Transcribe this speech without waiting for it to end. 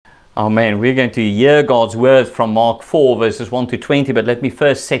Amen. We're going to hear God's word from Mark 4, verses 1 to 20, but let me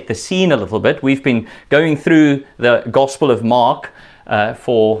first set the scene a little bit. We've been going through the Gospel of Mark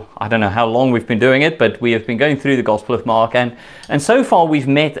for, I don't know how long we've been doing it, but we have been going through the Gospel of Mark, and so far we've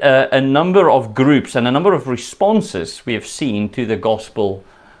met a number of groups and a number of responses we have seen to the Gospel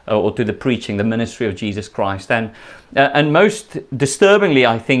or to the preaching, the ministry of Jesus Christ. And most disturbingly,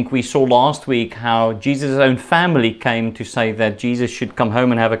 I think we saw last week how Jesus' own family came to say that Jesus should come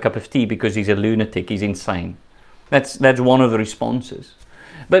home and have a cup of tea because he's a lunatic, he's insane. That's one of the responses.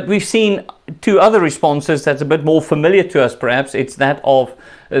 But we've seen two other responses that's a bit more familiar to us perhaps. It's that of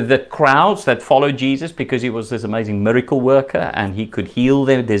the crowds that followed Jesus because he was this amazing miracle worker and he could heal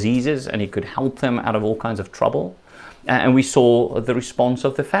their diseases and he could help them out of all kinds of trouble. And we saw the response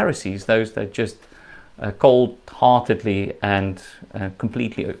of the Pharisees, those that just cold-heartedly and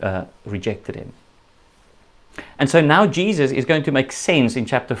completely rejected him. And so now Jesus is going to make sense in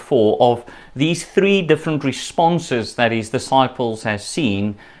chapter 4 of these three different responses that his disciples have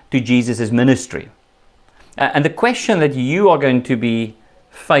seen to Jesus' ministry. And the question that you are going to be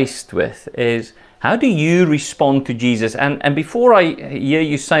faced with is, how do you respond to Jesus? And before I hear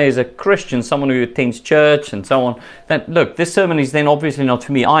you say as a Christian, someone who attends church and so on, that look, this sermon is then obviously not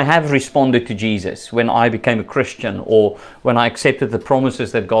for me. I have responded to Jesus when I became a Christian or when I accepted the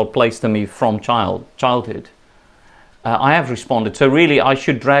promises that God placed on me from childhood. I have responded. So really I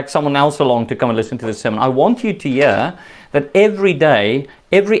should drag someone else along to come and listen to the sermon. I want you to hear that every day,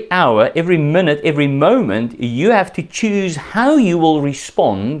 every hour, every minute, every moment, you have to choose how you will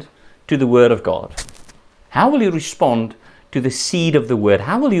respond to the Word of God. How will you respond to the seed of the Word?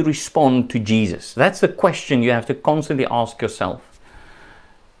 How will you respond to Jesus? That's the question you have to constantly ask yourself.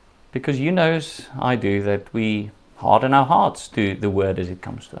 Because you know, as I do, that we harden our hearts to the Word as it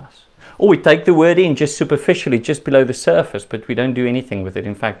comes to us. Or we take the Word in just superficially, just below the surface, but we don't do anything with it.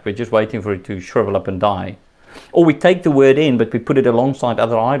 In fact, we're just waiting for it to shrivel up and die. Or we take the Word in, but we put it alongside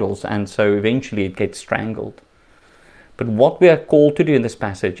other idols, and so eventually it gets strangled. But what we are called to do in this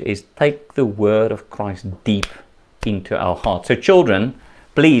passage is take the word of Christ deep into our hearts. So children,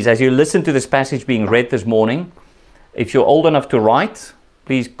 please, as you listen to this passage being read this morning, if you're old enough to write,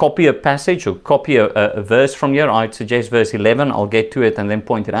 please copy a passage or copy a verse from here. I'd suggest verse 11. I'll get to it and then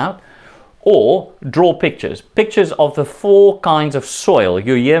point it out. Or draw pictures. Pictures of the four kinds of soil.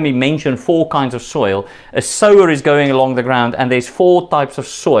 You hear me mention four kinds of soil. A sower is going along the ground and there's four types of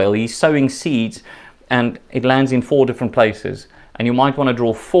soil. He's sowing seeds and it lands in four different places. And you might want to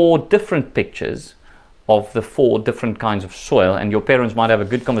draw four different pictures of the four different kinds of soil. And your parents might have a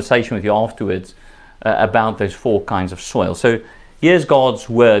good conversation with you afterwards about those four kinds of soil. So here's God's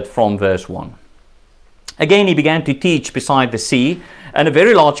word from verse 1. Again, he began to teach beside the sea, and a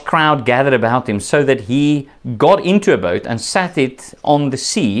very large crowd gathered about him, so that he got into a boat and sat it on the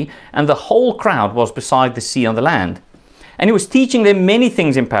sea, and the whole crowd was beside the sea on the land. And he was teaching them many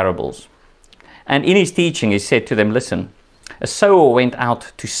things in parables. And in his teaching he said to them, listen, a sower went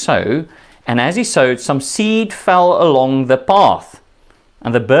out to sow, and as he sowed, some seed fell along the path,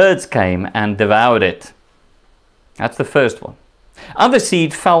 and the birds came and devoured it. That's the first one. Other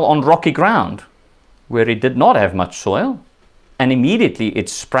seed fell on rocky ground, where it did not have much soil, and immediately it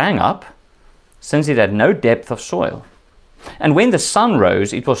sprang up, since it had no depth of soil. And when the sun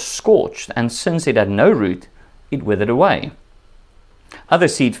rose, it was scorched, and since it had no root, it withered away. Other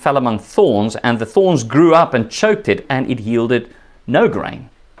seed fell among thorns, and the thorns grew up and choked it, and it yielded no grain.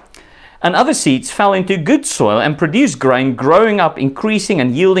 And other seeds fell into good soil and produced grain, growing up, increasing,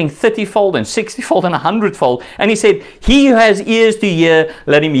 and yielding 30-fold and 60-fold and 100-fold. And he said, he who has ears to hear,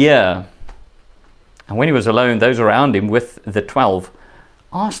 let him hear. And when he was alone, those around him with the 12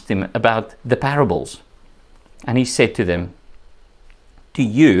 asked him about the parables. And he said to them, to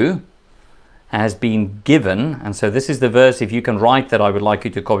you has been given, and so this is the verse, if you can write that, I would like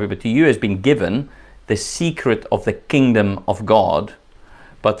you to copy, but to you has been given the secret of the kingdom of God.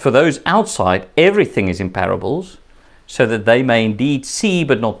 But for those outside, everything is in parables, so that they may indeed see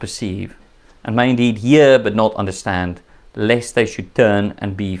but not perceive, and may indeed hear but not understand, lest they should turn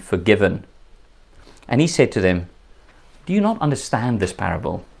and be forgiven. And he said to them, do you not understand this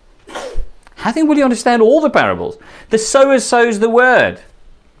parable? How then will you understand all the parables? The sower sows the word.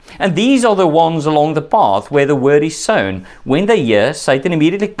 And these are the ones along the path where the word is sown. When they hear, Satan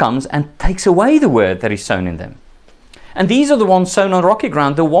immediately comes and takes away the word that is sown in them. And these are the ones sown on rocky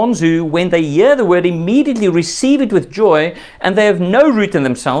ground, the ones who, when they hear the word, immediately receive it with joy, and they have no root in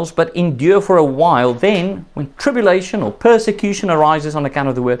themselves, but endure for a while. Then, when tribulation or persecution arises on account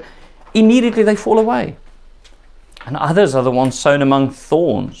of the word, immediately they fall away. And others are the ones sown among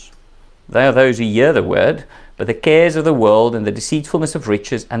thorns. They are those who hear the word, But the cares of the world and the deceitfulness of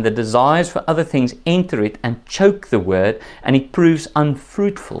riches and the desires for other things enter it and choke the word, and it proves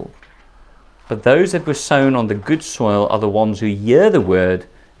unfruitful. But those that were sown on the good soil are the ones who hear the word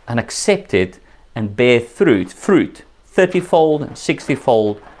and accept it and bear fruit 30-fold,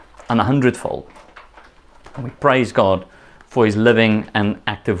 60-fold, and 100-fold. And we praise God for his living and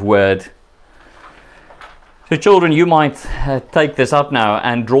active word. So children, you might take this up now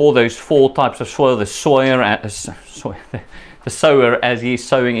and draw those 4 types of soil, the sower as he's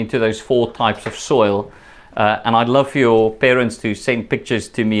sowing into those 4 types of soil. And I'd love for your parents to send pictures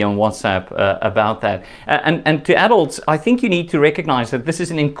to me on WhatsApp about that. And to adults, I think you need to recognize that this is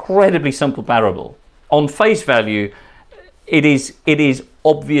an incredibly simple parable. On face value, it is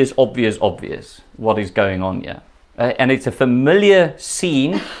obvious what is going on here. And it's a familiar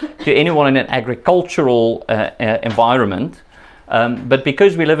scene to anyone in an agricultural environment. But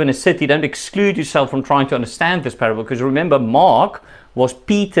because we live in a city, don't exclude yourself from trying to understand this parable. Because remember, Mark was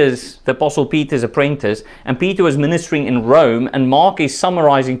the Apostle Peter's apprentice, and Peter was ministering in Rome, and Mark is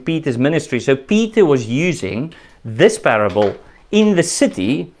summarizing Peter's ministry. So Peter was using this parable in the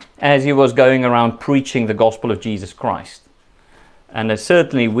city as he was going around preaching the gospel of Jesus Christ. And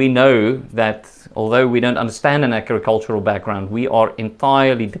certainly we know that although we don't understand an agricultural background, we are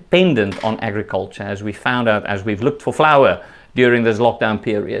entirely dependent on agriculture, as we found out as we've looked for flour during this lockdown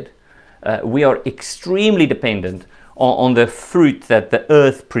period. We are extremely dependent on the fruit that the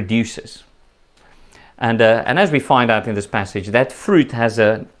earth produces. And as we find out in this passage, that fruit has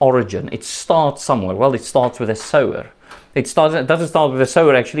an origin. It starts somewhere. Well, it starts with a sower. It doesn't start with a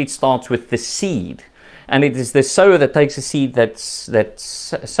sower, actually, it starts with the seed. And it is the sower that takes the seed that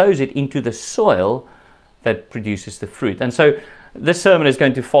sows it into the soil that produces the fruit. And so this sermon is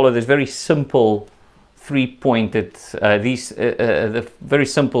going to follow this very simple the very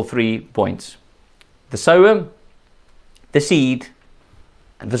simple 3 points: the sower, the seed,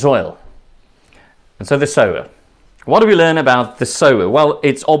 and the soil. And so the sower. What do we learn about the sower? Well,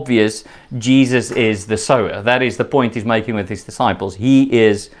 it's obvious Jesus is the sower. That is the point he's making with his disciples. He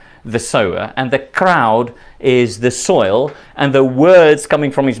is the sower, and the crowd is the soil, and the words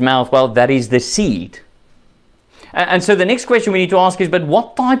coming from his mouth, well, that is the seed. And so the next question we need to ask is, but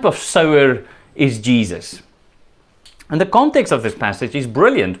what type of sower is Jesus? And the context of this passage is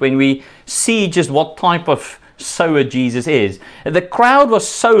brilliant when we see just what type of sower Jesus is. The crowd was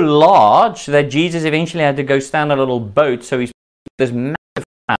so large that Jesus eventually had to go stand on a little boat, so he's this massive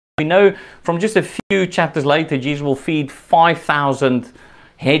crowd. We know from just a few chapters later, Jesus will feed 5,000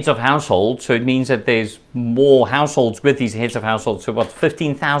 heads of households, so it means that there's more households with these heads of households, so what,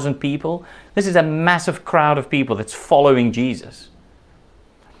 15,000 people? This is a massive crowd of people that's following Jesus.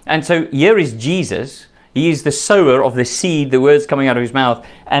 And so here is Jesus. He is the sower of the seed, the words coming out of his mouth,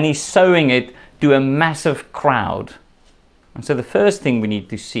 and he's sowing it to a massive crowd. And so the first thing we need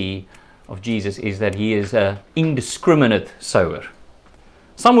to see of Jesus is that he is an indiscriminate sower.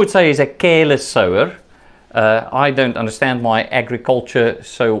 Some would say he's a careless sower. I don't understand my agriculture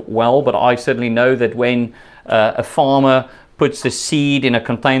so well, but I certainly know that when a farmer puts the seed in a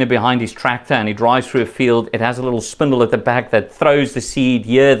container behind his tractor and he drives through a field, it has a little spindle at the back that throws the seed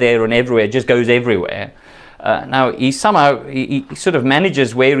here, there, and everywhere. It just goes everywhere. Now, he sort of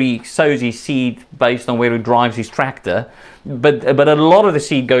manages where he sows his seed based on where he drives his tractor, but a lot of the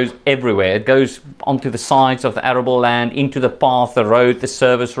seed goes everywhere. It goes onto the sides of the arable land, into the path, the road, the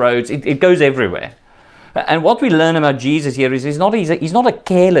service roads. It goes everywhere. And what we learn about Jesus here is he's not a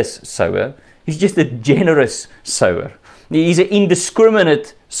careless sower. He's just a generous sower. He's an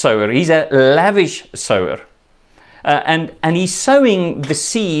indiscriminate sower. He's a lavish sower. And he's sowing the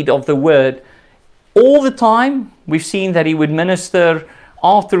seed of the word all the time. We've seen that he would minister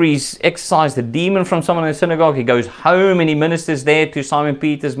after he's exorcised the demon from someone in the synagogue. He goes home and he ministers there to Simon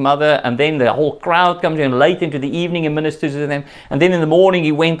Peter's mother, and then the whole crowd comes in late into the evening and ministers to them. And then in the morning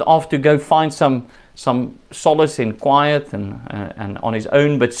he went off to go find some solace in quiet and on his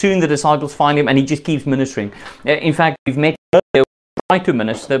own, but soon the disciples find him and he just keeps ministering. In fact, we've met earlier, tried to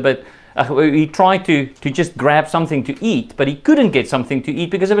minister, but he tried to just grab something to eat, but he couldn't get something to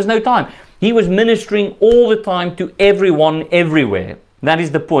eat because there was no time. He was ministering all the time to everyone, everywhere. That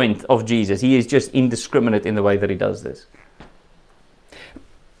is the point of Jesus. He is just indiscriminate in the way that he does this.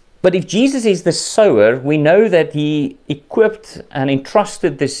 But if Jesus is the sower, we know that he equipped and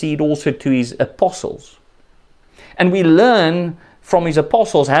entrusted the seed also to his apostles. And we learn from his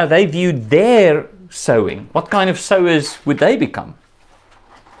apostles how they viewed their sowing. What kind of sowers would they become?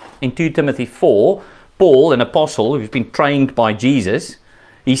 In 2 Timothy 4, Paul, an apostle who's been trained by Jesus,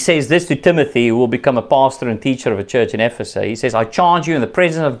 he says this to Timothy, who will become a pastor and teacher of a church in Ephesus. He says, I charge you in the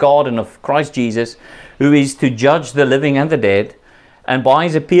presence of God and of Christ Jesus, who is to judge the living and the dead, and by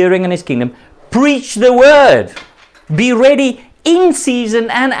his appearing in his kingdom, preach the word. Be ready in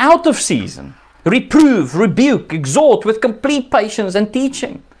season and out of season. Reprove, rebuke, exhort with complete patience and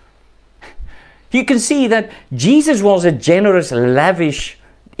teaching. You can see that Jesus was a generous, lavish,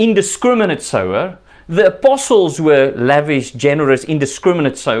 indiscriminate sower. The apostles were lavish, generous,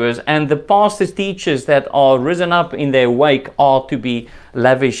 indiscriminate sowers, and the pastors, teachers that are risen up in their wake are to be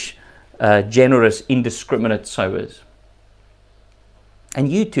lavish, generous, indiscriminate sowers.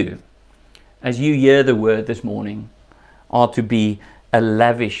 And you too, as you hear the word this morning, are to be a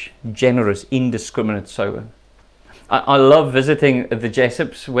lavish, generous, indiscriminate sower. I love visiting the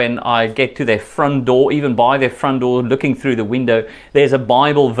Jessops. When I get to their front door, even by their front door, looking through the window, there's a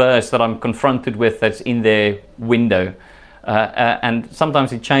Bible verse that I'm confronted with that's in their window. And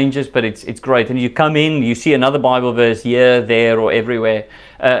sometimes it changes, but it's great. And you come in, you see another Bible verse here, there, or everywhere.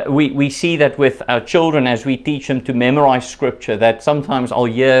 We see that with our children as we teach them to memorize Scripture, that sometimes I'll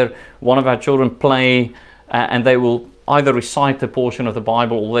hear one of our children play and they will either recite a portion of the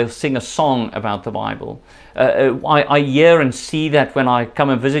Bible or they'll sing a song about the Bible. I hear and see that when I come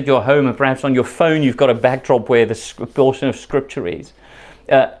and visit your home, and perhaps on your phone you've got a backdrop where the portion of Scripture is.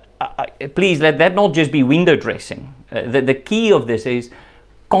 Please let that not just be window dressing. The key of this is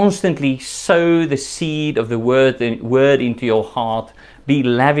constantly sow the seed of the word into your heart. Be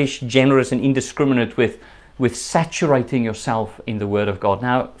lavish, generous, and indiscriminate with saturating yourself in the Word of God.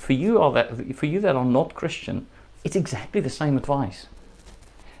 Now, for you that are not Christian, it's exactly the same advice.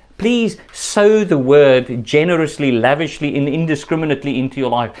 Please sow the word generously, lavishly, and indiscriminately into your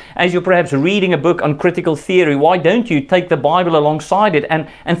life. As you're perhaps reading a book on critical theory, why don't you take the Bible alongside it and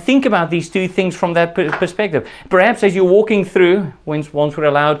think about these two things from that perspective? Perhaps as you're walking through, once we're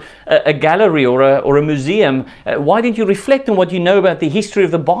allowed, a gallery or a museum, why don't you reflect on what you know about the history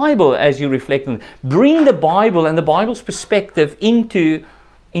of the Bible as you reflect on it? Bring the Bible and the Bible's perspective into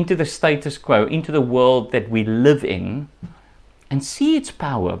the status quo, into the world that we live in, and see its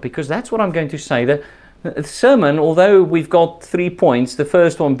power, because that's what I'm going to say. The sermon, although we've got 3 points, the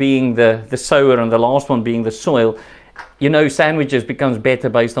first one being the sower and the last one being the soil, sandwiches becomes better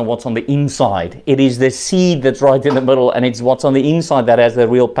based on what's on the inside. It is the seed that's right in the middle, and it's what's on the inside that has the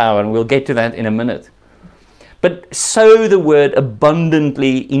real power, and we'll get to that in a minute. But sow the word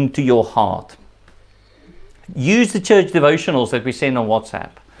abundantly into your heart. Use the church devotionals that we send on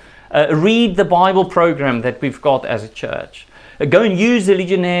WhatsApp. Read the Bible program that we've got as a church. Go and use the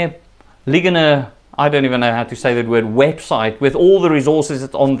Ligonier, I don't even know how to say that word, website with all the resources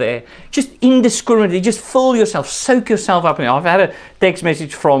that's on there. Just indiscriminately, just fill yourself, soak yourself up in it. I've had a text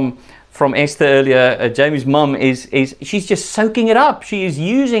message from Esther earlier. Jamie's mum she's just soaking it up. She is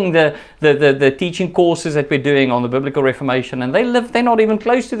using the teaching courses that we're doing on the Biblical Reformation, and they're not even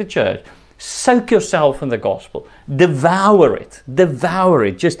close to the church. Soak yourself in the gospel. Devour it.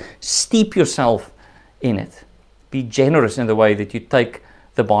 Just steep yourself in it. Be generous in the way that you take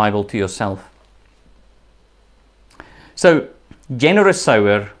the Bible to yourself. So, generous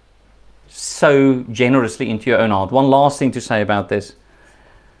sower, sow generously into your own heart. One last thing to say about this.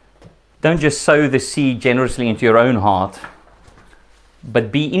 Don't just sow the seed generously into your own heart, but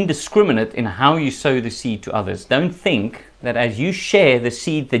be indiscriminate in how you sow the seed to others. Don't think that as you share the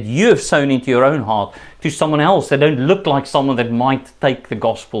seed that you have sown into your own heart to someone else that don't look like someone that might take the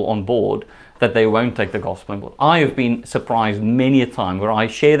gospel on board, that they won't take the gospel on board. I have been surprised many a time where I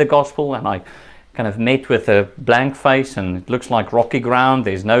share the gospel and I kind of met with a blank face and it looks like rocky ground.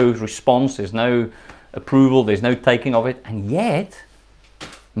 There's no response, there's no approval, there's no taking of it. And yet,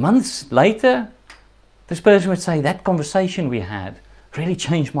 months later, this person would say, that conversation we had really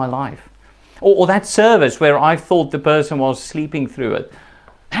changed my life. Or that service where I thought the person was sleeping through it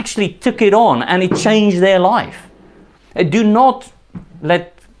actually took it on and it changed their life. Do not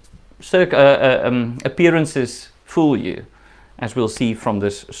let appearances fool you, as we'll see from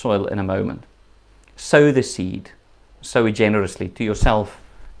this soil in a moment. Sow the seed, sow it generously to yourself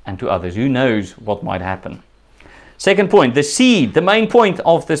and to others. Who knows what might happen? Second point, the seed, the main point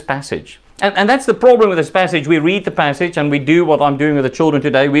of this passage. And that's the problem with this passage. We read the passage and we do what I'm doing with the children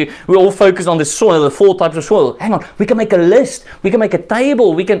today. We all focus on the soil, the 4 types of soil. Hang on, we can make a list, we can make a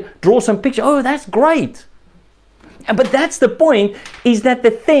table, we can draw some pictures. Oh, that's great. But that's the point, is that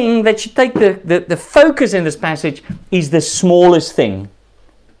the thing that should take the focus in this passage is the smallest thing.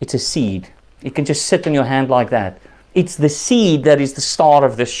 It's a seed. It can just sit in your hand like that. It's the seed that is the star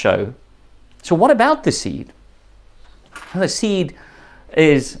of this show. So what about the seed? Well, the seed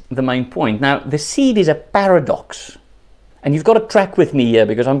is the main point. Now, the seed is a paradox. And you've got to track with me here,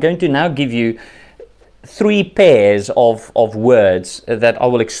 because I'm going to now give you three pairs of words that I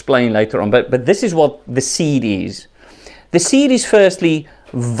will explain later on. But this is what the seed is. The seed is firstly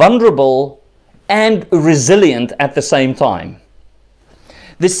vulnerable and resilient at the same time.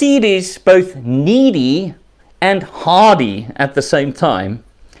 The seed is both needy and hardy at the same time.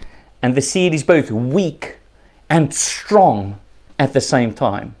 And the seed is both weak and strong at the same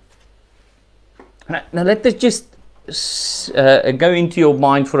time. Now let this just go into your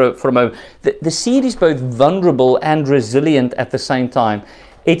mind for a moment. The seed is both vulnerable and resilient at the same time.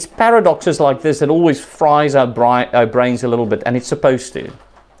 It's paradoxes like this that always fries our brains a little bit, and it's supposed to.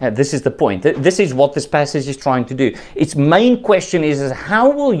 This is the point. This is what this passage is trying to do. Its main question is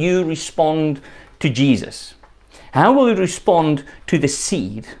how will you respond to Jesus? How will you respond to the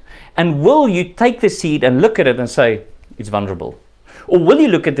seed? And will you take the seed and look at it and say, it's vulnerable? Or will you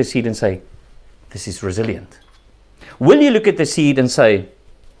look at the seed and say, this is resilient? Will you look at the seed and say,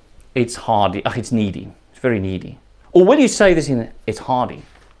 it's hardy, it's needy, it's very needy? Or will you say this in, it's hardy?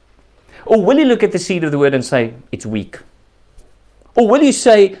 Or will you look at the seed of the word and say, it's weak? Or will you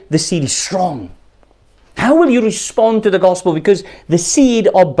say, the seed is strong? How will you respond to the gospel? Because the seed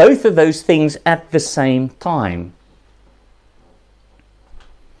are both of those things at the same time.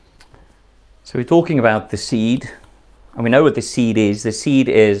 So we're talking about the seed, and we know what the seed is. The seed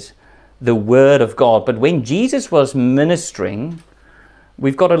is the Word of God. But when Jesus was ministering,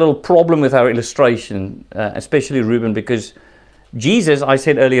 we've got a little problem with our illustration, especially Reuben, because Jesus, I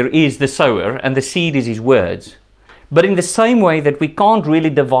said earlier, is the sower, and the seed is his words. But in the same way that we can't really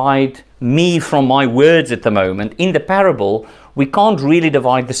divide me from my words at the moment, in the parable, we can't really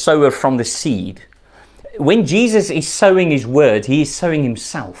divide the sower from the seed. When Jesus is sowing his words, he is sowing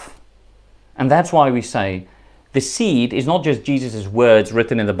himself. And that's why we say the seed is not just Jesus' words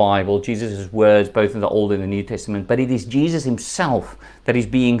written in the Bible, Jesus' words both in the Old and the New Testament, but it is Jesus himself that is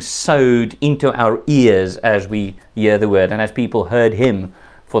being sowed into our ears as we hear the word and as people heard him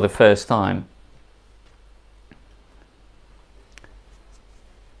for the first time.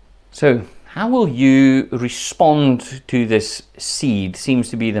 So, how will you respond to this seed seems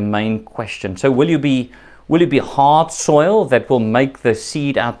to be the main question. So will it be hard soil that will make the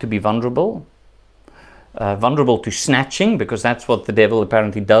seed out to be vulnerable? Vulnerable to snatching, because that's what the devil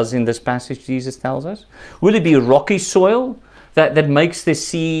apparently does in this passage, Jesus tells us. Will it be rocky soil that makes the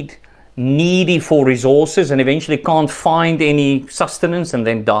seed needy for resources and eventually can't find any sustenance and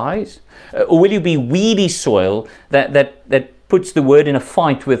then dies? Or will it be weedy soil that puts the word in a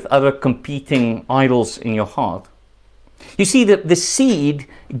fight with other competing idols in your heart? You see that the seed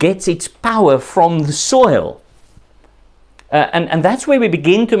gets its power from the soil. And that's where we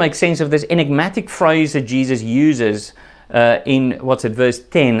begin to make sense of this enigmatic phrase that Jesus uses in, verse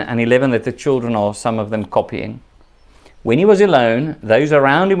 10 and 11 that the children are, some of them, copying. When he was alone, those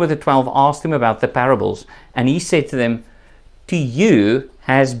around him with the 12 asked him about the parables. And he said to them, to you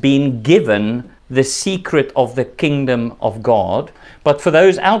has been given the secret of the kingdom of God. But for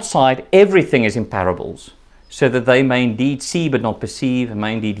those outside, everything is in parables, so that they may indeed see but not perceive, and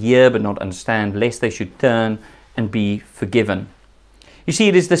may indeed hear but not understand, lest they should turn and be forgiven. You see,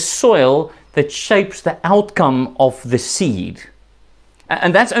 it is the soil that shapes the outcome of the seed.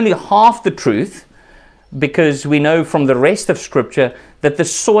 And that's only half the truth, because we know from the rest of Scripture that the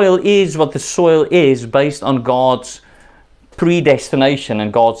soil is what the soil is based on God's predestination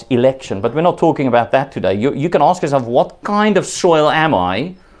and God's election. But we're not talking about that today. You can ask yourself, what kind of soil am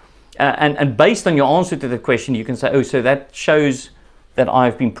I? And based on your answer to the question, you can say, oh, so that shows that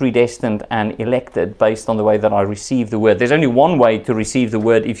I've been predestined and elected based on the way that I receive the word. There's only one way to receive the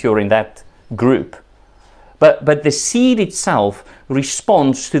word if you're in that group. But the seed itself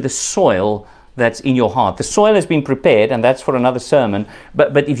responds to the soil that's in your heart. The soil has been prepared, and that's for another sermon.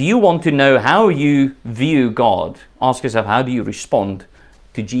 But if you want to know how you view God, ask yourself, how do you respond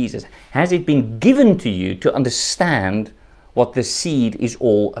to Jesus? Has it been given to you to understand what the seed is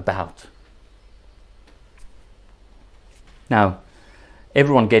all about? Now,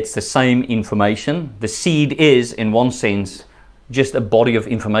 everyone gets the same information. The seed is, in one sense, just a body of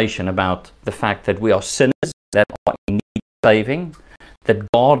information about the fact that we are sinners, that are in need of saving, that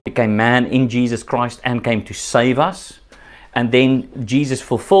God became man in Jesus Christ and came to save us. And then Jesus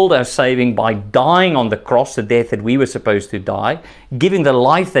fulfilled our saving by dying on the cross, the death that we were supposed to die, giving the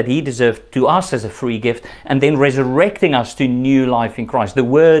life that he deserved to us as a free gift, and then resurrecting us to new life in Christ. The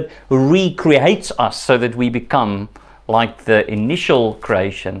word recreates us so that we become like the initial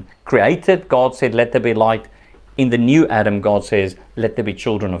creation. Created, God said, let there be light. In the new Adam, God says, let there be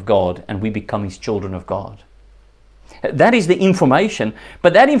children of God, and we become his children of God. That is the information,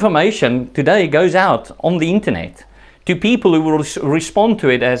 but that information today goes out on the internet to people who will respond to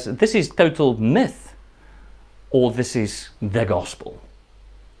it as, this is total myth. or this is the gospel.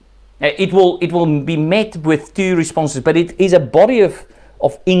 It will be met with two responses, but it is a body of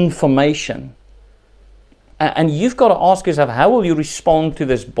information. And you've got to ask yourself, how will you respond to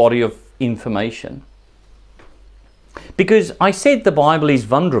this body of information? Because I said the Bible is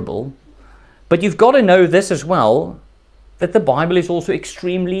vulnerable, but you've got to know this as well, that the Bible is also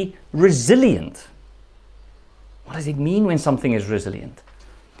extremely resilient. What does it mean when something is resilient?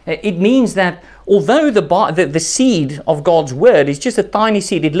 It means that although the seed of God's word is just a tiny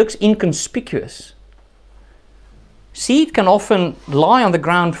seed, it looks inconspicuous. Seed can often lie on the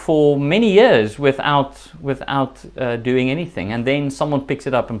ground for many years without doing anything, and then someone picks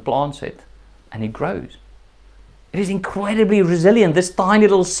it up and plants it, and it grows. It is incredibly resilient, this tiny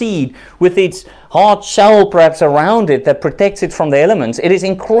little seed with its hard shell perhaps around it that protects it from the elements. It is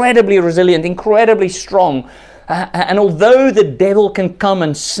incredibly resilient, incredibly strong. And although the devil can come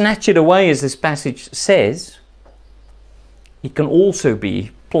and snatch it away, as this passage says, it can also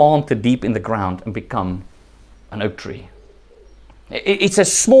be planted deep in the ground and become an oak tree. It's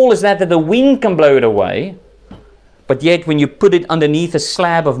as small as that the wind can blow it away, but yet when you put it underneath a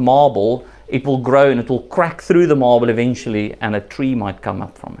slab of marble, it will grow and it will crack through the marble eventually, and a tree might come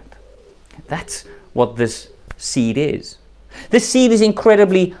up from it. That's what this seed is. This seed is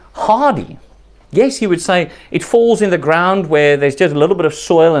incredibly hardy. Yes, you would say it falls in the ground where there's just a little bit of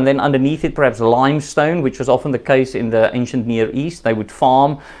soil, and then underneath it perhaps limestone, which was often the case in the ancient Near East. They would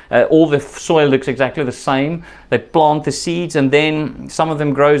farm. All the soil looks exactly the same. They plant the seeds, and then some of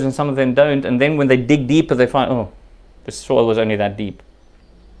them grows and some of them don't. And then when they dig deeper, they find, oh, the soil was only that deep.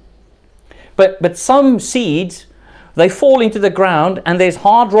 But some seeds, they fall into the ground and there's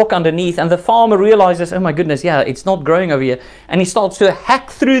hard rock underneath, and the farmer realizes, oh my goodness, yeah, it's not growing over here. And he starts to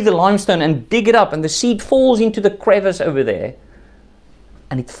hack through the limestone and dig it up, and the seed falls into the crevice over there,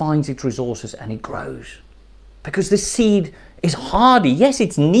 and it finds its resources and it grows. Because the seed is hardy. Yes,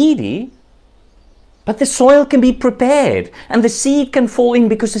 it's needy, but the soil can be prepared and the seed can fall in,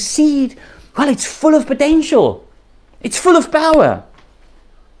 because the seed, well, it's full of potential. It's full of power.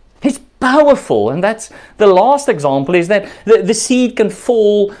 It's powerful. And that's the last example, is that the seed can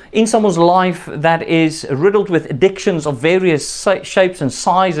fall in someone's life that is riddled with addictions of various shapes and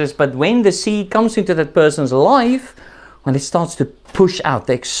sizes. But when the seed comes into that person's life, when it starts to push out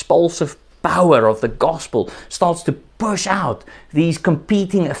the expulsive power of the gospel, starts to push out these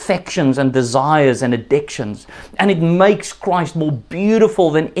competing affections and desires and addictions, and it makes Christ more beautiful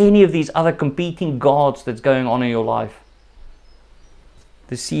than any of these other competing gods that's going on in your life,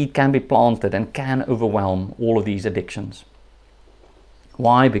 the seed can be planted and can overwhelm all of these addictions.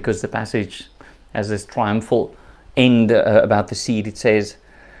 Why? Because the passage has this triumphal end about the seed. It says,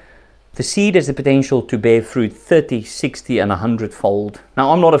 the seed has the potential to bear fruit 30, 60 and 100-fold.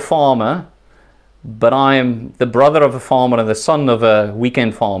 Now, I'm not a farmer, but I am the brother of a farmer and the son of a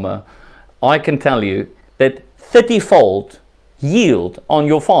weekend farmer. I can tell you that 30-fold yield on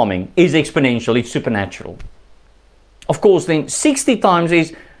your farming is exponential, it's supernatural. Of course, then 60 times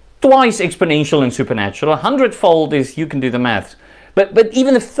is twice exponential and supernatural. 100-fold is, you can do the maths. But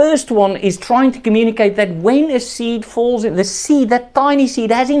even the first one is trying to communicate that when a seed falls in, the seed, that tiny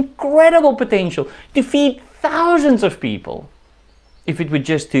seed, has incredible potential to feed thousands of people if it were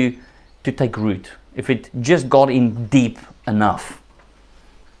just to take root, if it just got in deep enough.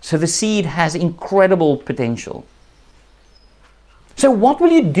 So the seed has incredible potential. So what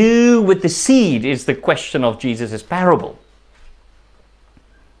will you do with the seed is the question of Jesus' parable.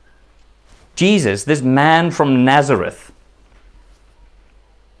 Jesus, this man from Nazareth,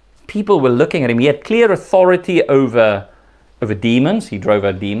 people were looking at him. He had clear authority over demons. He drove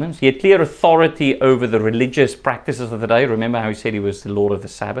out demons. He had clear authority over the religious practices of the day. Remember how he said he was the Lord of the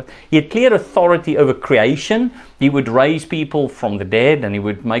Sabbath. He had clear authority over creation. He would raise people from the dead, and he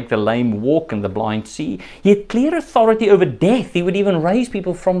would make the lame walk and the blind see. He had clear authority over death. He would even raise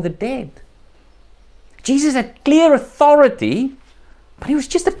people from the dead. Jesus had clear authority, but he was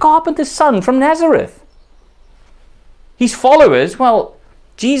just a carpenter's son from Nazareth. His followers, well,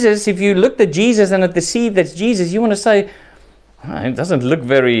 Jesus, if you looked at Jesus and at the seed that's Jesus, you want to say, it doesn't look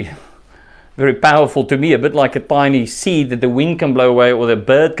very, very powerful to me, a bit like a tiny seed that the wind can blow away or the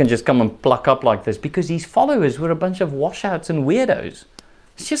bird can just come and pluck up like this, because his followers were a bunch of washouts and weirdos.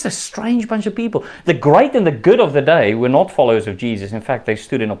 It's just a strange bunch of people. The great and the good of the day were not followers of Jesus. In fact, they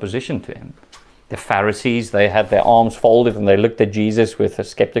stood in opposition to him. The Pharisees, they had their arms folded and they looked at Jesus with a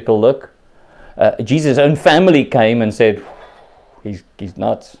skeptical look. Jesus' own family came and said, he's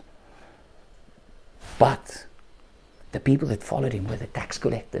nuts. But the people that followed him were the tax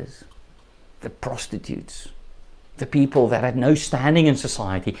collectors, the prostitutes, the people that had no standing in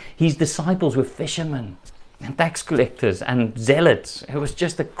society. His disciples were fishermen. and tax collectors and zealots. It was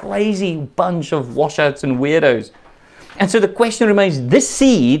just a crazy bunch of washouts and weirdos. And so the question remains, this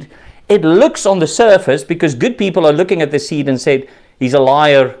seed, it looks on the surface, because good people are looking at the seed and said, he's a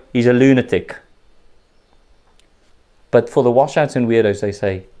liar, he's a lunatic. But for the washouts and weirdos, they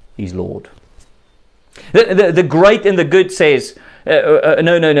say, he's Lord. The great and the good says,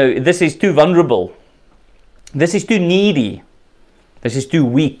 no, this is too vulnerable. This is too needy. This is too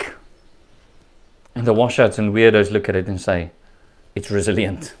weak. And the washouts and weirdos look at it and say, it's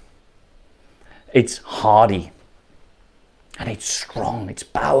resilient. It's hardy. And it's strong. It's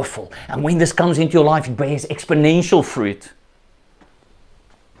powerful. And when this comes into your life, it bears exponential fruit.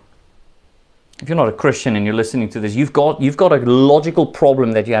 If you're not a Christian and you're listening to this, you've got a logical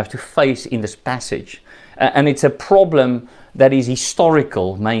problem that you have to face in this passage. And it's a problem that is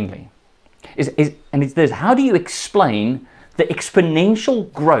historical mainly. And it's this: how do you explain the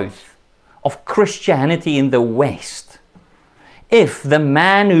exponential growth of Christianity in the West if the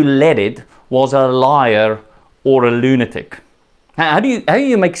man who led it was a liar or a lunatic? How do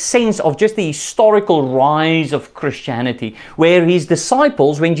you make sense of just the historical rise of Christianity, where his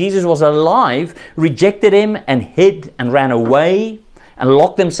disciples, when Jesus was alive, rejected him and hid and ran away and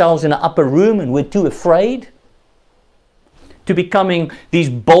locked themselves in an upper room and were too afraid, to becoming these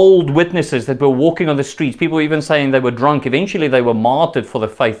bold witnesses that were walking on the streets? People were even saying they were drunk. Eventually they were martyred for the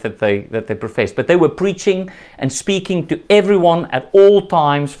faith that they professed. But they were preaching and speaking to everyone at all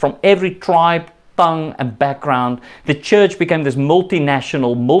times, from every tribe, tongue and background. The church became this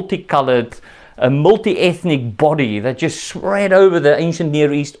multinational, multicolored, multi-ethnic body that just spread over the ancient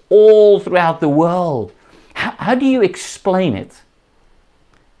Near East all throughout the world. How do you explain it,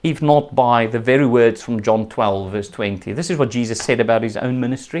 if not by the very words from John 12 verse 20? This is what Jesus said about his own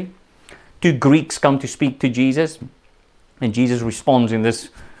ministry. Two Greeks come to speak to Jesus, and Jesus responds in this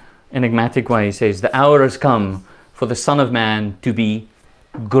enigmatic way. He says, the hour has come for the Son of Man to be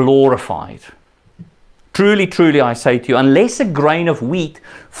glorified. Truly, truly, I say to you, unless a grain of wheat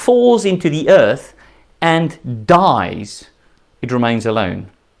falls into the earth and dies, it remains alone.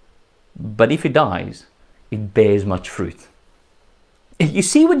 But if it dies, it bears much fruit. You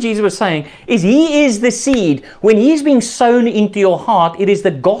see what Jesus was saying is, he is the seed. When he's being sown into your heart, it is the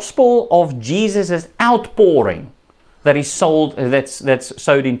gospel of Jesus' outpouring that is that's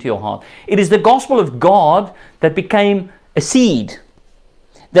sowed into your heart. It is the gospel of God that became a seed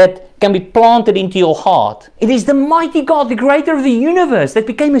that can be planted into your heart. It is the mighty God, the creator of the universe, that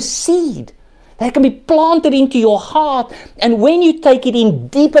became a seed that can be planted into your heart. And when you take it in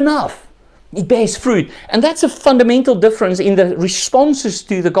deep enough, it bears fruit. And that's a fundamental difference in the responses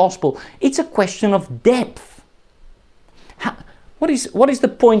to the gospel. It's a question of depth. What is the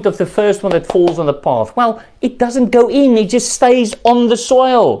point of the first one that falls on the path? Well, it doesn't go in, it just stays on the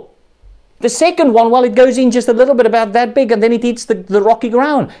soil. The second one, well, it goes in just a little bit, about that big, and then it hits the rocky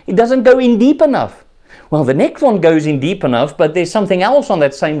ground. It doesn't go in deep enough. Well, the next one goes in deep enough, but there's something else on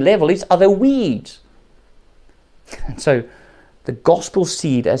that same level. It's other weeds. And so the gospel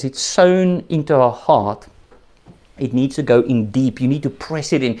seed, as it's sown into our heart, it needs to go in deep. You need to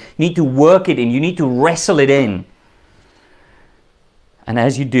press it in. You need to work it in. You need to wrestle it in. And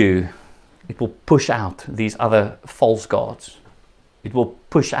as you do, it will push out these other false gods. It will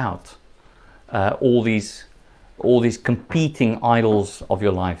push out all these competing idols of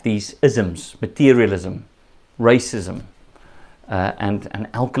your life, these isms, materialism, racism, and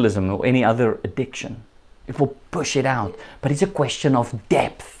alcoholism, or any other addiction. It will push it out, but it's a question of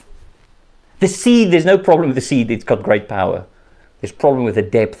depth. The seed, there's no problem with the seed, it's got great power. There's a problem with the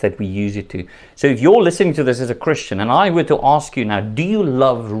depth that we use it to. So if you're listening to this as a Christian, and I were to ask you now, do you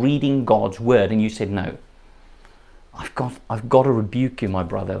love reading God's word? And you said no. I've got to rebuke you, my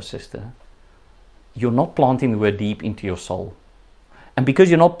brother or sister. You're not planting the word deep into your soul. And because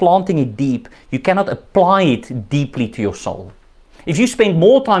you're not planting it deep, you cannot apply it deeply to your soul. If you spend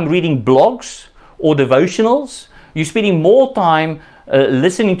more time reading blogs or devotionals, you're spending more time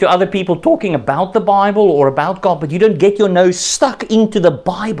listening to other people talking about the Bible or about God, but you don't get your nose stuck into the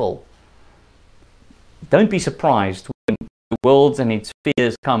Bible. Don't be surprised when the world and its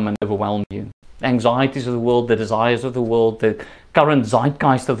fears come and overwhelm you. The anxieties of the world, the desires of the world, the current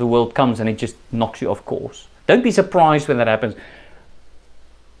zeitgeist of the world comes and it just knocks you off course. Don't be surprised when that happens.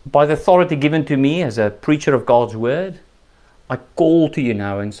 By the authority given to me as a preacher of God's word, I call to you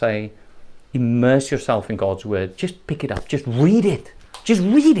now and say, immerse yourself in God's word. Just pick it up. Just read it. Just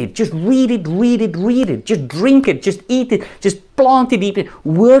read it. Just read it, read it, read it. Just drink it. Just eat it. Just plant it deep in.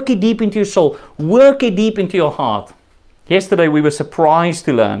 Work it deep into your soul. Work it deep into your heart. Yesterday we were surprised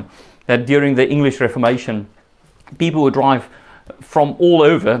to learn that during the English Reformation, people would drive from all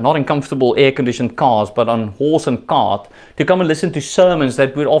over, not in comfortable air-conditioned cars, but on horse and cart, to come and listen to sermons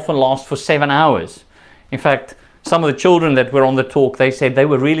that would often last for 7 hours. In fact, some of the children that were on the talk, they said they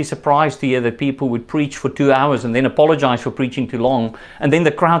were really surprised to hear that people would preach for 2 hours and then apologize for preaching too long. And then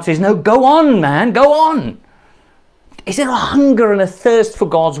the crowd says, no, go on, man, go on. Is there a hunger and a thirst for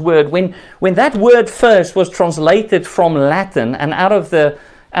God's word? When that word first was translated from Latin and out of the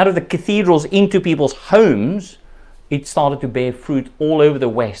cathedrals into people's homes, it started to bear fruit all over the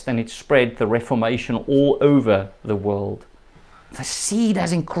West, and it spread the Reformation all over the world. The seed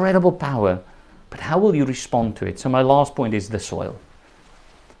has incredible power, but how will you respond to it? So my last point is the soil.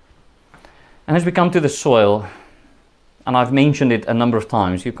 And as we come to the soil, and I've mentioned it a number of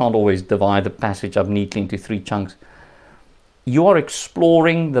times, you can't always divide the passage up neatly into 3 chunks. You are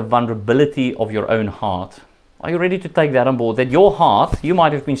exploring the vulnerability of your own heart. Are you ready to take that on board? That your heart, you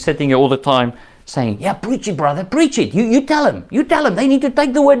might have been sitting here all the time saying, yeah, preach it, brother, preach it. You tell them, they need to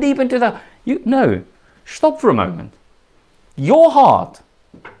take the word deep into No, stop for a moment. Your heart,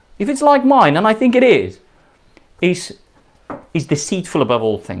 if it's like mine, and I think it is deceitful above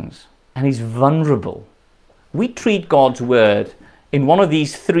all things, and is vulnerable. We treat God's word in one of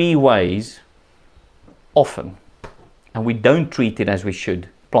these 3 ways often. And we don't treat it as we should,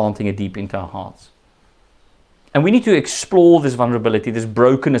 planting it deep into our hearts. And we need to explore this vulnerability, this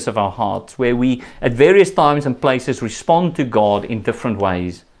brokenness of our hearts, where we, at various times and places, respond to God in different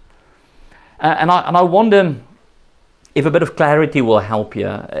ways. And I wonder if a bit of clarity will help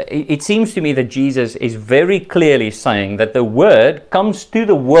here. It seems to me that Jesus is very clearly saying that the word comes to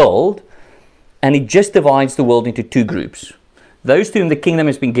the world, and it just divides the world into 2 groups. Those to whom the kingdom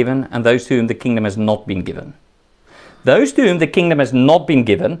has been given, and those to whom the kingdom has not been given. Those to whom the kingdom has not been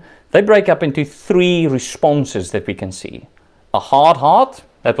given, they break up into 3 responses that we can see. A hard heart,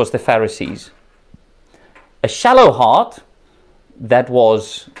 that was the Pharisees. A shallow heart, that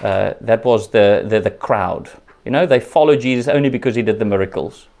was the crowd. You know, they followed Jesus only because he did the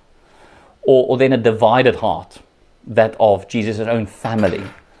miracles. Or then a divided heart, that of Jesus' own family,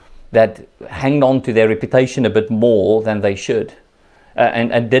 that hanged on to their reputation a bit more than they should.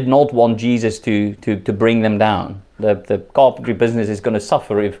 And did not want Jesus to bring them down. The carpentry business is going to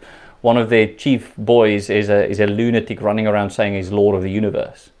suffer if one of their chief boys is a lunatic running around saying he's Lord of the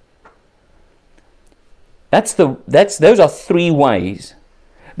universe. Those are 3 ways.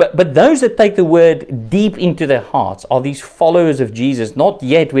 But those that take the word deep into their hearts are these followers of Jesus. Not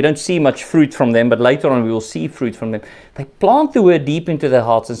yet, we don't see much fruit from them, but later on we will see fruit from them. They plant the word deep into their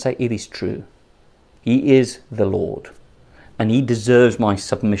hearts and say, it is true. He is the Lord. And he deserves my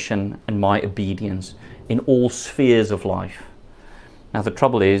submission and my obedience in all spheres of life. Now the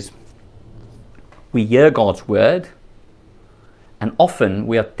trouble is, we hear God's word, and often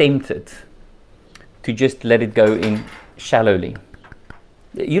we are tempted to just let it go in shallowly.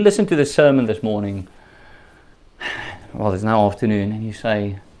 You listen to the sermon this morning, well, there's no afternoon, and you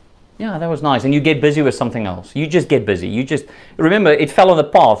say, yeah, that was nice. And you get busy with something else. You just get busy. Remember, it fell on the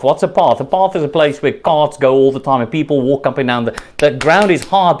path. What's a path? A path is a place where carts go all the time and people walk up and down. The ground is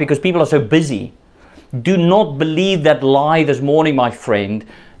hard because people are so busy. Do not believe that lie this morning, my friend.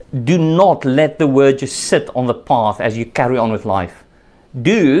 Do not let the word just sit on the path as you carry on with life.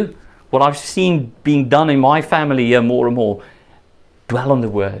 Do what I've seen being done in my family here more and more. Dwell on the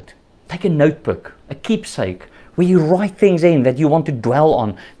word. Take a notebook, a keepsake, where you write things in that you want to dwell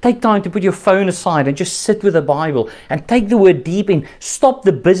on. Take time to put your phone aside and just sit with the Bible and take the word deep in. Stop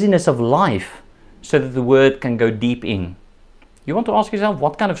the busyness of life so that the word can go deep in. You want to ask yourself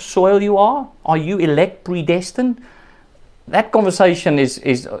what kind of soil you are? Are you elect, predestined? That conversation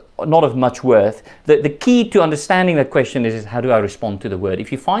is not of much worth. The key to understanding that question is how do I respond to the word?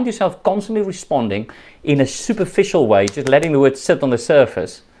 If you find yourself constantly responding in a superficial way, just letting the word sit on the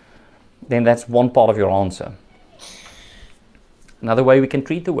surface, then that's one part of your answer. Another way we can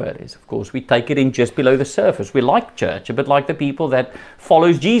treat the word is, of course, we take it in just below the surface. We like church, a bit like the people that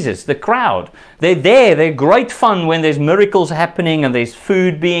follows Jesus, the crowd. They're there, they're great fun when there's miracles happening and there's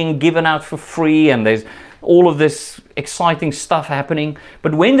food being given out for free and there's all of this exciting stuff happening.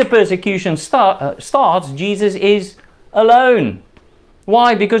 But when the persecution starts, Jesus is alone.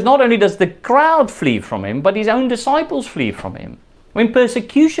 Why? Because not only does the crowd flee from him, but his own disciples flee from him. When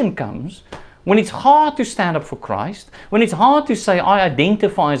persecution comes, when it's hard to stand up for Christ, when it's hard to say, I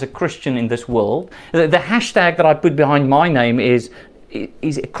identify as a Christian in this world, the hashtag that I put behind my name is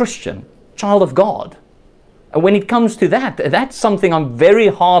a Christian, child of God. And when it comes to that, that's something I'm very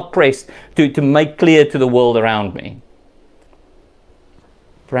hard pressed to make clear to the world around me.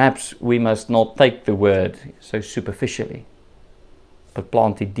 Perhaps we must not take the word so superficially, but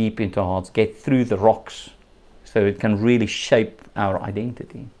plant it deep into our hearts, get through the rocks, so it can really shape our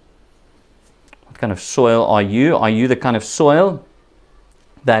identity. What kind of soil are you? Are you the kind of soil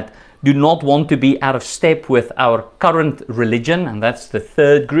that do not want to be out of step with our current religion? And that's the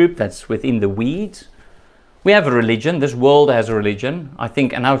third group that's within the weeds. We have a religion. This world has a religion. I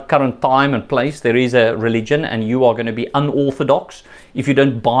think in our current time and place, there is a religion, and you are going to be unorthodox if you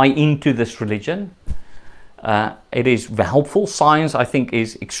don't buy into this religion. It is helpful. Science, I think,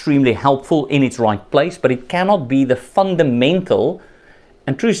 is extremely helpful in its right place, but it cannot be the fundamental.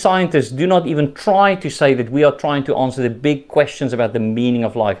 And true scientists do not even try to say that we are trying to answer the big questions about the meaning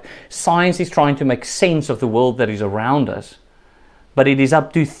of life. Science is trying to make sense of the world that is around us, but it is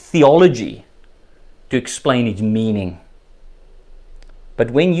up to theology to explain its meaning.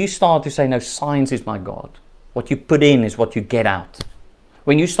 But when you start to say, no, science is my God, what you put in is what you get out.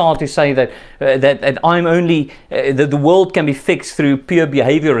 When you start to say that I'm only, that the world can be fixed through pure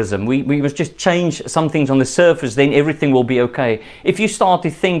behaviorism, we must just change some things on the surface, then everything will be okay. If you start to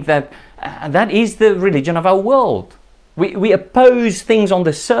think that that is the religion of our world, we oppose things on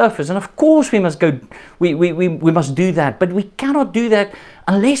the surface, and of course we must go, we must do that, but we cannot do that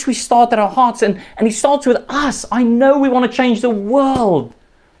unless we start at our hearts, and it starts with us. I know we want to change the world,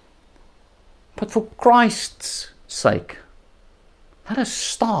 but for Christ's sake, let us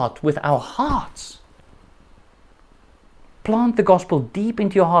start with our hearts. Plant the gospel deep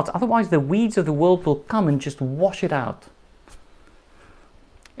into your hearts. Otherwise, the weeds of the world will come and just wash it out.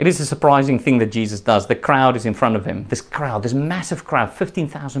 It is a surprising thing that Jesus does. The crowd is in front of him. This crowd, this massive crowd,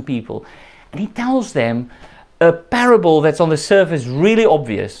 15,000 people. And he tells them a parable that's on the surface really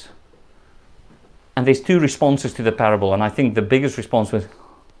obvious. And there's two responses to the parable. And I think the biggest response was, I'm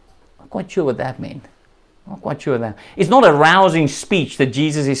not quite sure what that meant. I'm not quite sure of that. It's not a rousing speech that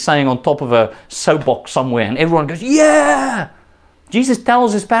Jesus is saying on top of a soapbox somewhere and everyone goes, yeah! Jesus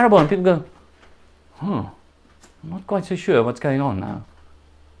tells this parable and people go, I'm not quite so sure what's going on now.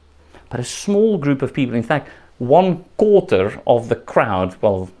 But a small group of people, in fact, 1/4 of the crowd,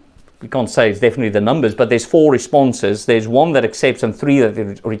 well, we can't say it's definitely the numbers, but there's 4 responses. There's 1 that accepts and 3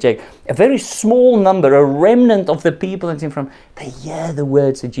 that reject. A very small number, a remnant of the people that's in front, they hear the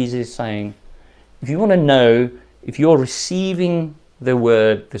words that Jesus is saying. If you want to know if you're receiving the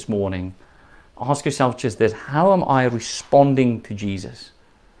word this morning, ask yourself just this: how am I responding to Jesus?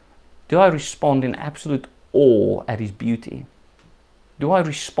 Do I respond in absolute awe at his beauty? Do I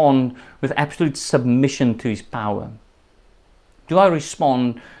respond with absolute submission to his power? Do I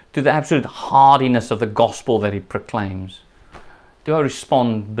respond to the absolute hardiness of the gospel that he proclaims? Do I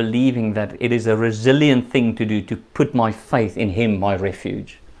respond believing that it is a resilient thing to do to put my faith in him, my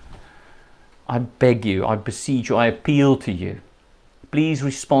refuge? I beg you, I beseech you, I appeal to you. Please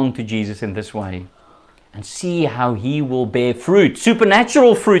respond to Jesus in this way and see how he will bear fruit,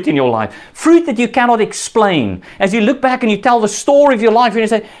 supernatural fruit in your life, fruit that you cannot explain. As you look back and you tell the story of your life and you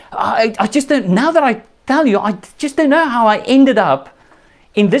say, I just don't, now that I tell you, I just don't know how I ended up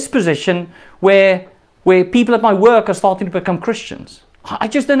in this position where people at my work are starting to become Christians. I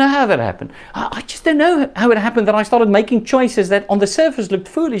just don't know how that happened. I just don't know how it happened that I started making choices that on the surface looked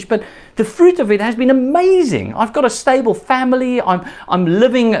foolish, but the fruit of it has been amazing. I've got a stable family. I'm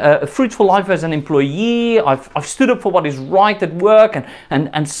living a fruitful life as an employee. I've stood up for what is right at work,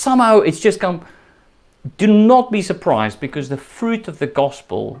 and somehow it's just come. Do not be surprised, because the fruit of the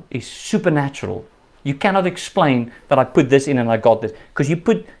gospel is supernatural. You cannot explain that I put this in and I got this, because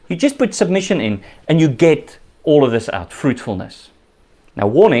you just put submission in and you get all of this out, fruitfulness. Now,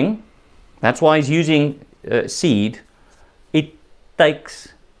 warning, that's why he's using seed. It takes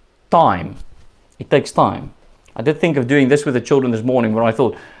time. It takes time. I did think of doing this with the children this morning, where I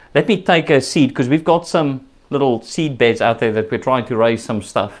thought, let me take a seed, because we've got some little seed beds out there that we're trying to raise some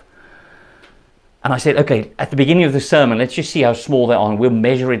stuff. And I said, okay, at the beginning of the sermon, let's just see how small they are, and we'll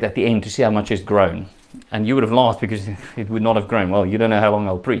measure it at the end to see how much it's grown. And you would have laughed, because it would not have grown. Well, you don't know how long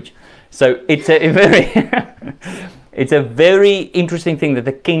I'll preach. So it's a very... It's a very interesting thing that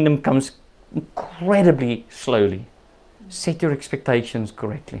the kingdom comes incredibly slowly. Set your expectations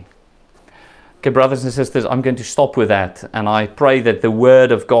correctly. Okay, brothers and sisters, I'm going to stop with that. And I pray that the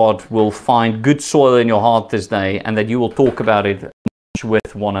word of God will find good soil in your heart this day, and that you will talk about it much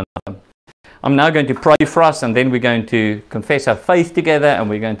with one another. I'm now going to pray for us, and then we're going to confess our faith together, and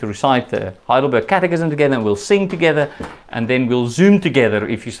we're going to recite the Heidelberg Catechism together, and we'll sing together, and then we'll Zoom together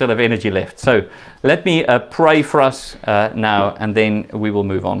if you still have energy left. So let me pray for us now, and then we will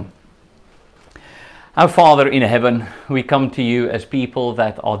move on. Our Father in heaven, we come to you as people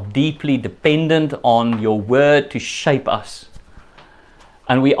that are deeply dependent on your word to shape us.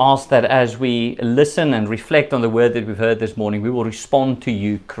 And we ask that as we listen and reflect on the word that we've heard this morning, we will respond to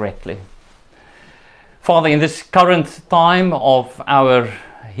you correctly. Father, in this current time of our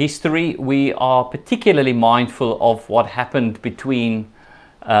history, we are particularly mindful of what happened between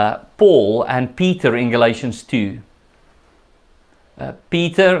Paul and Peter in Galatians 2.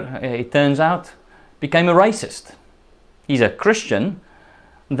 Peter, it turns out, became a racist. He's a Christian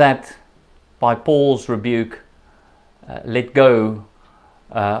that, by Paul's rebuke, let go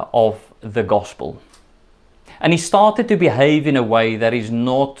of the gospel. And he started to behave in a way that is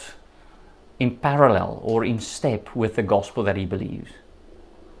not in parallel or in step with the gospel that he believes.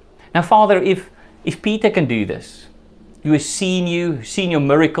 Now, Father, if Peter can do this, who has seen you, who's seen your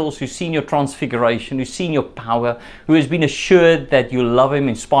miracles, who's seen your transfiguration, who's seen your power, who has been assured that you love him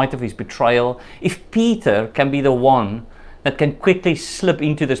in spite of his betrayal, if Peter can be the one that can quickly slip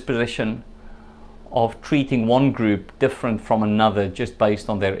into this position of treating one group different from another just based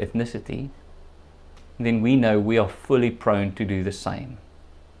on their ethnicity, then we know we are fully prone to do the same.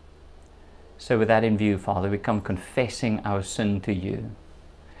 So with that in view, Father, we come confessing our sin to you.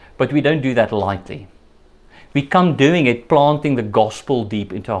 But we don't do that lightly. We come doing it, planting the gospel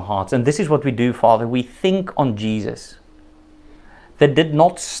deep into our hearts. And this is what we do, Father. We think on Jesus, that did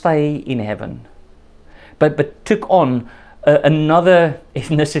not stay in heaven, but took on another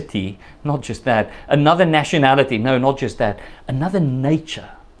ethnicity, not just that, another nationality, no, not just that, another nature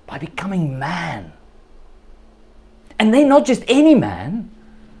by becoming man. And then not just any man,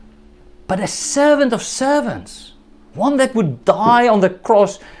 but a servant of servants, one that would die on the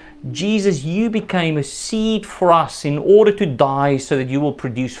cross. Jesus, you became a seed for us in order to die so that you will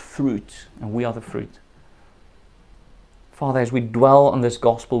produce fruit, and we are the fruit. Father, as we dwell on this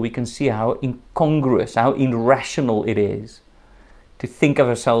gospel, we can see how incongruous, how irrational it is to think of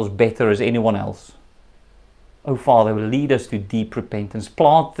ourselves better as anyone else. Oh Father, lead us to deep repentance.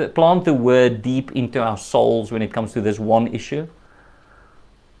 Plant the word deep into our souls when it comes to this one issue.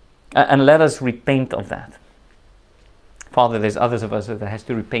 And let us repent of that. Father, there's others of us that has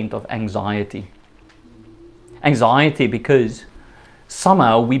to repent of anxiety. Anxiety because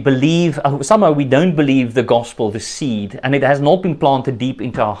somehow we don't believe the gospel, the seed, and it has not been planted deep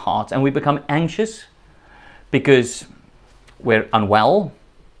into our hearts. And we become anxious because we're unwell,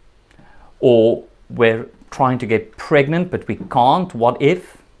 or we're trying to get pregnant but we can't, what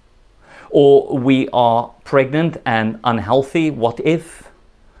if? Or we are pregnant and unhealthy, what if?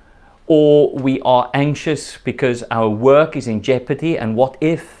 Or we are anxious because our work is in jeopardy, and what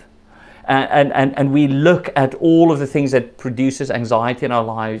if? And we look at all of the things that produces anxiety in our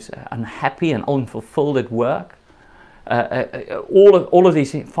lives, unhappy and unfulfilled at work. All of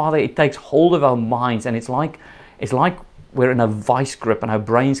these things, Father, it takes hold of our minds, and it's like we're in a vice grip and our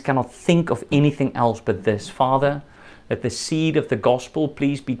brains cannot think of anything else but this. Father, let the seed of the gospel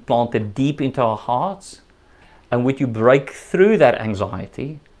please be planted deep into our hearts, and would you break through that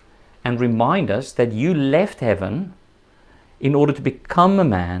anxiety and remind us that you left heaven in order to become a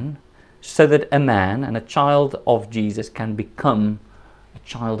man, so that a man and a child of Jesus can become a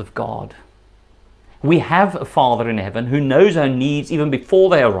child of God. We have a Father in heaven who knows our needs even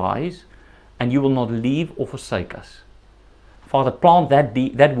before they arise, and you will not leave or forsake us. Father, plant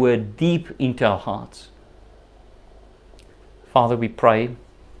that word deep into our hearts. Father, we pray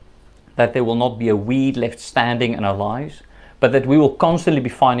that there will not be a weed left standing in our lives, but that we will constantly be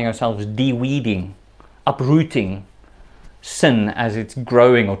finding ourselves de-weeding, uprooting sin as it's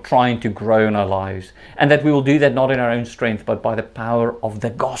growing or trying to grow in our lives. And that we will do that not in our own strength, but by the power of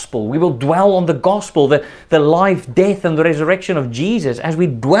the gospel. We will dwell on the gospel, the life, death, and the resurrection of Jesus. As we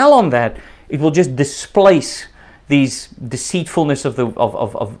dwell on that, it will just displace these deceitfulness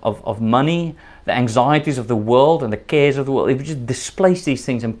of money, the anxieties of the world and the cares of the world. It will just displace these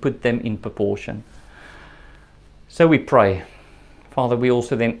things and put them in proportion. So we pray. Father, we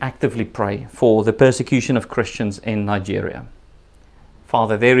also then actively pray for the persecution of Christians in Nigeria.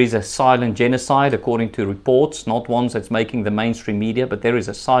 Father, there is a silent genocide according to reports, not ones that's making the mainstream media, but there is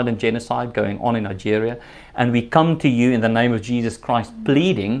a silent genocide going on in Nigeria. And we come to you in the name of Jesus Christ,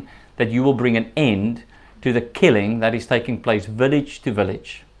 pleading that you will bring an end to the killing that is taking place village to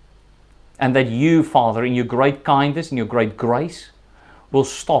village. And that you, Father, in your great kindness and your great grace, will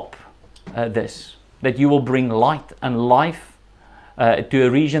stop this. That you will bring light and life to a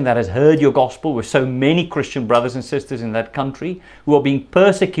region that has heard your gospel, with so many Christian brothers and sisters in that country who are being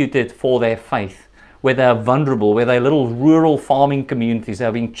persecuted for their faith, where they are vulnerable, where they are little rural farming communities that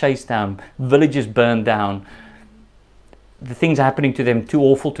are being chased down, villages burned down, the things happening to them too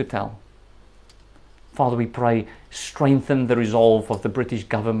awful to tell. Father, we pray, strengthen the resolve of the British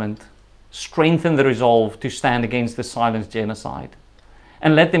government, strengthen the resolve to stand against the silent genocide,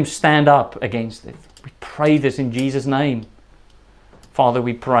 and let them stand up against it. We pray this in Jesus' name. Father,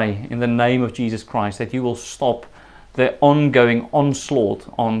 we pray in the name of Jesus Christ that you will stop the ongoing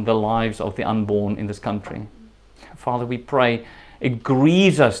onslaught on the lives of the unborn in this country. Father, we pray, it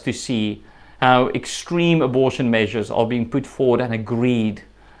grieves us to see how extreme abortion measures are being put forward and agreed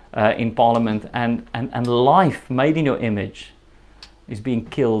in Parliament, and life made in your image is being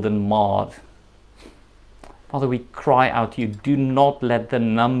killed and marred. Father, we cry out to you, do not let the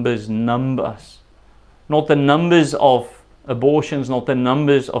numbers number us. Not the numbers of abortions, not the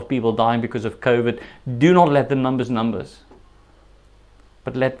numbers of people dying because of COVID. Do not let the numbers number us.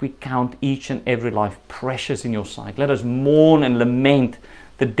 But let we count each and every life precious in your sight. Let us mourn and lament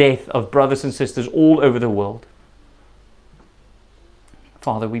the death of brothers and sisters all over the world.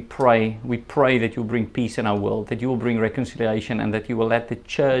 Father, we pray that you'll bring peace in our world, that you will bring reconciliation, and that you will let the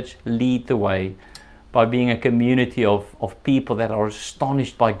church lead the way by being a community of people that are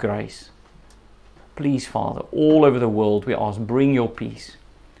astonished by grace. Please, Father, all over the world we ask, bring your peace.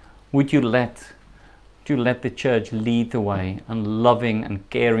 Would you let the church lead the way in loving and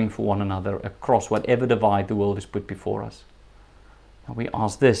caring for one another across whatever divide the world has put before us. And we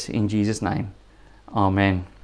ask this in Jesus' name. Amen.